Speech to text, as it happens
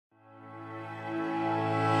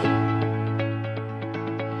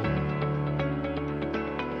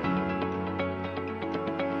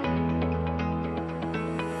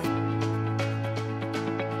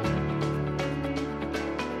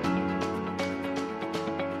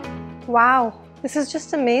Wow, this is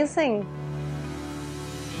just amazing.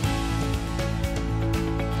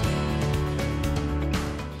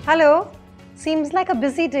 Hello, seems like a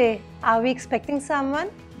busy day. Are we expecting someone?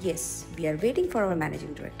 Yes, we are waiting for our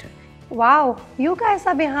managing director. Wow, you guys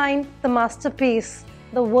are behind the masterpiece,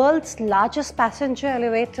 the world's largest passenger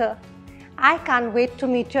elevator. I can't wait to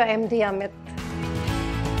meet your MD, Amit.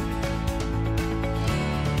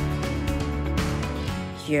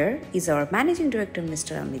 Here is our managing director,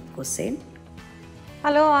 Mr. Amit Gosen.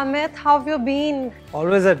 Hello, Amit. How have you been?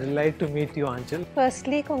 Always a delight to meet you, Anchal.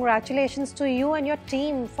 Firstly, congratulations to you and your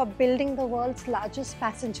team for building the world's largest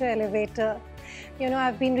passenger elevator. You know,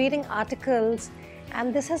 I've been reading articles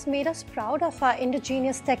and this has made us proud of our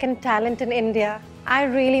indigenous tech and talent in India. I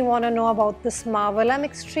really want to know about this marvel. I'm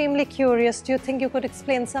extremely curious. Do you think you could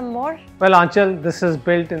explain some more? Well, Anchal, this is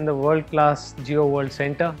built in the world-class Jio World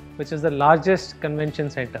Centre, which is the largest convention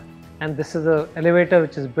centre. And this is an elevator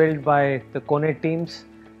which is built by the KONE teams,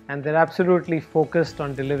 and they're absolutely focused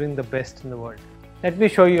on delivering the best in the world. Let me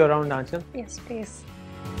show you around, Anchal. Yes, please.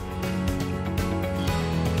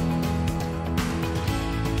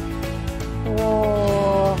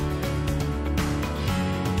 Whoa.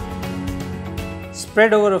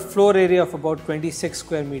 Spread over a floor area of about 26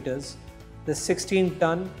 square meters, the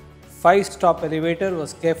 16-ton, 5-stop elevator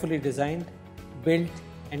was carefully designed, built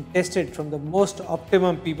and tested from the most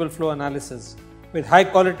optimum people flow analysis with high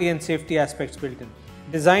quality and safety aspects built in.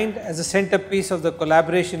 Designed as a centerpiece of the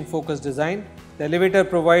collaboration-focused design, the elevator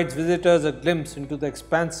provides visitors a glimpse into the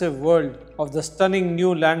expansive world of the stunning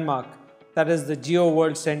new landmark that is the Jio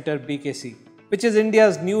World Centre BKC, which is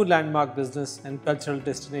India's new landmark business and cultural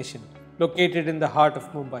destination located in the heart of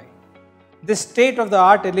Mumbai. This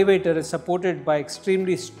state-of-the-art elevator is supported by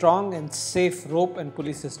extremely strong and safe rope and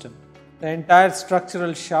pulley system. The entire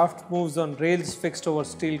structural shaft moves on rails fixed over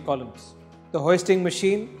steel columns. The hoisting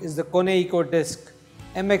machine is the KONE EcoDisc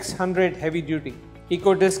MX100 Heavy Duty.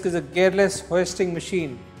 EcoDisc is a gearless hoisting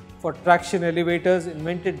machine for traction elevators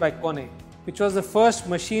invented by KONE, which was the first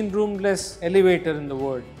machine roomless elevator in the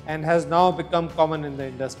world and has now become common in the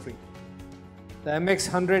industry. The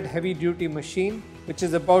MX100 Heavy Duty machine, which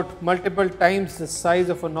is about multiple times the size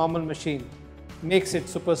of a normal machine, makes it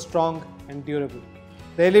super strong and durable.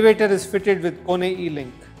 The elevator is fitted with KONE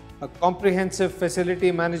E-Link, a comprehensive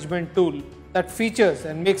facility management tool that features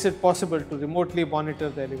and makes it possible to remotely monitor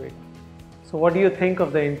the elevator. So what do you think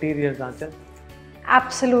of the interiors, Anchal?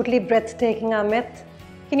 Absolutely breathtaking, Amit.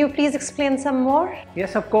 Can you please explain some more?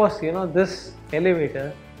 Yes, of course. You know, this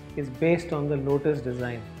elevator is based on the Lotus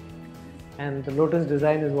design. And the Lotus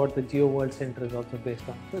design is what the Jio World Centre is also based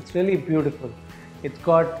on. So it's really beautiful. It's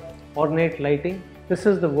got ornate lighting. This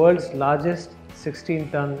is the world's largest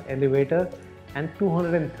 16-ton elevator and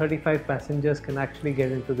 235 passengers can actually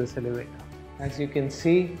get into this elevator. As you can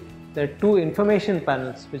see, there are 2 information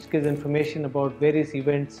panels which gives information about various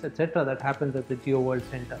events, etc. that happens at the Jio World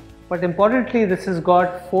Centre. But importantly, this has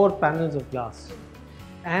got 4 panels of glass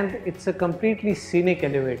and it's a completely scenic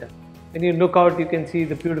elevator. When you look out, you can see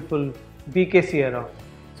the beautiful BKC around.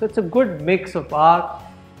 So it's a good mix of art,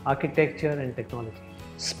 architecture and technology.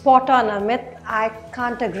 Spot on, Amit. I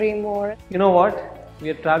can't agree more. You know what?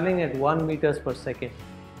 We are traveling at 1 meters per second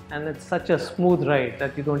and it's such a smooth ride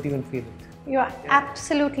that you don't even feel it. You are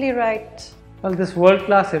absolutely right. Well, this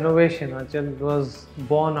world-class innovation, Anchal, was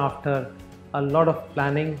born after a lot of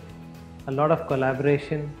planning, a lot of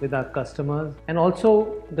collaboration with our customers and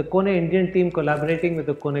also the KONE Indian team collaborating with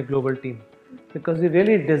the KONE global team. Because we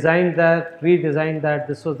really designed that, redesigned that.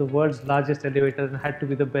 This was the world's largest elevator and had to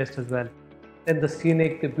be the best as well. Then the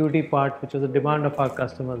scenic, the beauty part, which was the demand of our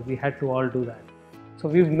customers, we had to all do that. So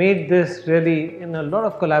we've made this really in a lot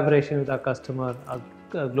of collaboration with our customer, our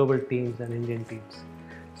global teams and Indian teams.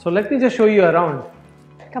 So let me just show you around.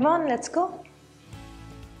 Come on, let's go.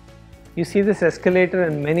 You see this escalator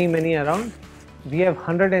and many around. We have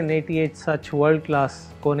 188 such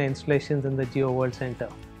world-class KONE installations in the Jio World Centre.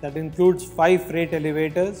 That includes 5 freight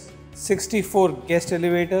elevators, 64 guest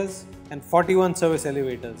elevators and 41 service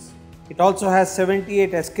elevators. It also has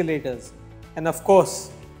 78 escalators and of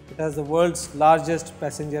course, it has the world's largest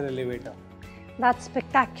passenger elevator. That's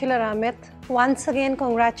spectacular, Amit. Once again,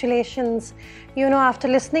 congratulations. You know, after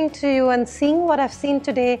listening to you and seeing what I've seen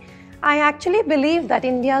today, I actually believe that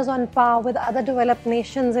India is on par with other developed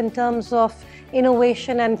nations in terms of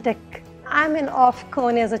innovation and tech. I'm in awe of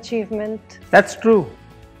KONE's achievement. That's true.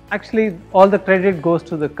 Actually, all the credit goes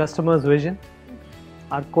to the customer's vision.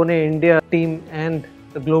 Our KONE India team and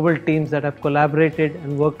the global teams that have collaborated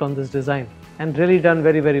and worked on this design and really done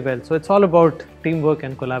very well. So it's all about teamwork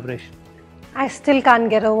and collaboration. I still can't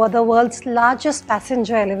get over the world's largest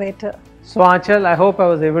passenger elevator. So Aanchal, I hope I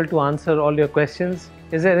was able to answer all your questions.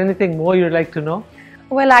 Is there anything more you'd like to know?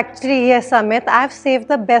 Well, actually, yes, Amit, I've saved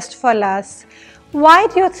the best for last. Why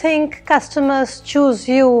do you think customers choose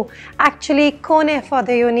you, actually KONE, for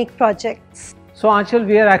their unique projects? So Aanchal,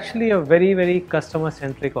 we are actually a very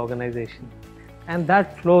customer-centric organization, and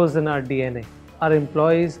that flows in our DNA. Our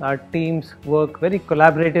employees, our teams work very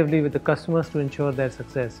collaboratively with the customers to ensure their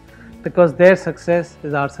success, because their success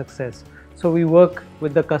is our success. So we work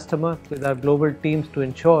with the customer, with our global teams, to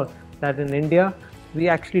ensure that in India, we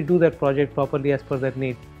actually do that project properly as per their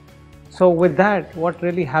need. So with that, what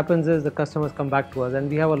really happens is the customers come back to us, and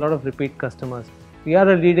we have a lot of repeat customers. We are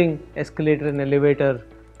a leading escalator and elevator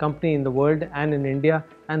company in the world and in India,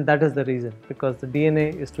 and that is the reason, because the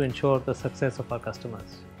DNA is to ensure the success of our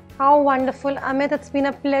customers. How wonderful, Amit. It's been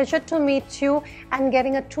a pleasure to meet you and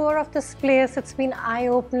getting a tour of this place. It's been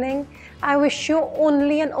eye-opening. I wish you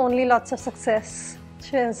only and only lots of success.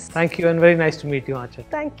 Cheers. Thank you, and very nice to meet you, Aanchal.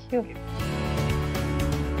 Thank you.